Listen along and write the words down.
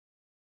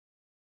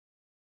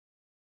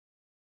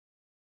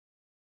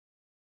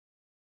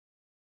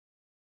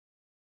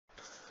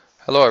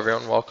Hello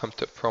everyone, welcome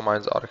to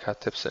Promine's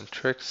AutoCAD tips and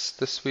tricks.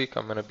 This week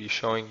I'm going to be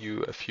showing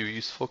you a few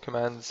useful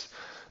commands,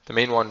 the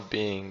main one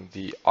being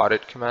the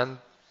Audit Command.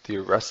 The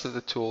rest of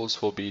the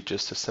tools will be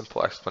just a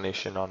simple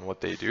explanation on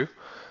what they do.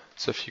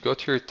 So if you go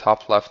to your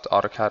top left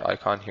AutoCAD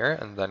icon here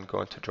and then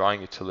go into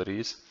Drawing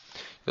Utilities,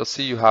 you'll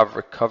see you have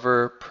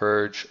Recover,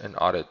 Purge, and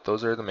Audit.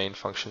 Those are the main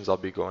functions I'll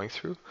be going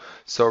through.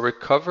 So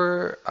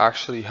Recover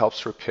actually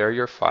helps repair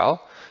your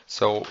file.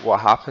 So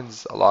what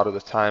happens a lot of the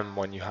time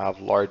when you have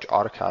large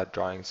AutoCAD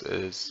drawings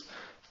is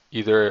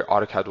either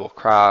AutoCAD will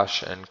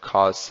crash and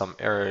cause some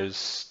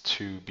errors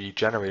to be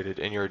generated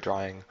in your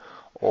drawing,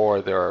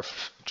 or there are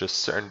just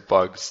certain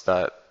bugs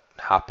that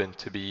happen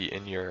to be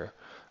in your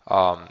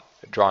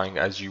drawing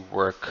as you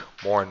work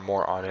more and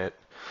more on it.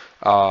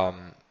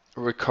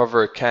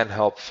 Recover can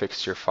help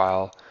fix your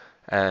file,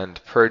 and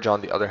Purge,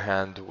 on the other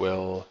hand,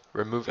 will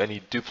remove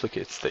any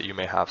duplicates that you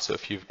may have. So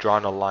if you've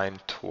drawn a line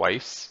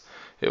twice,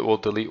 it will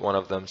delete one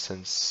of them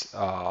since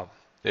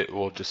it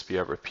will just be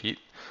a repeat.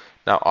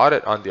 Now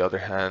Audit, on the other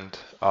hand,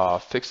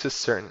 fixes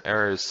certain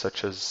errors,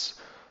 such as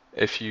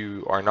if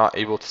you are not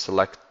able to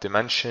select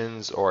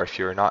dimensions or if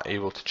you're not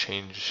able to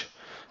change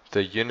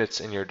the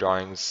units in your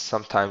drawings.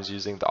 Sometimes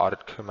using the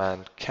Audit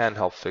command can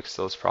help fix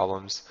those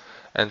problems.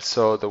 And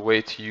so the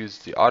way to use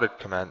the Audit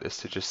command is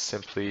to just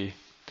simply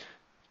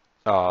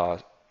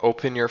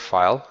open your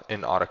file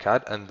in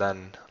AutoCAD and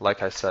then,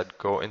 like I said,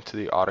 go into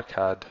the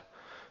AutoCAD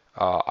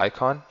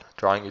icon,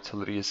 Drawing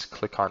Utilities,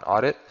 click on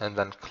Audit, and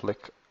then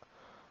click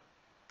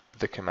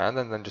the command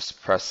and then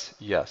just press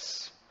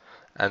yes.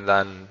 And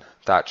then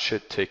that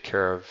should take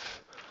care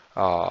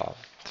of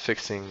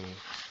fixing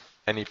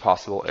any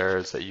possible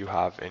errors that you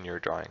have in your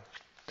drawing.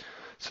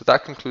 So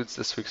that concludes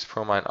this week's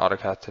Promine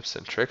AutoCAD tips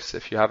and tricks.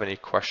 If you have any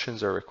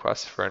questions or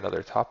requests for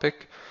another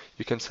topic,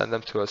 you can send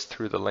them to us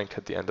through the link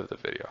at the end of the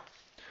video.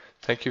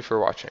 Thank you for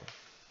watching.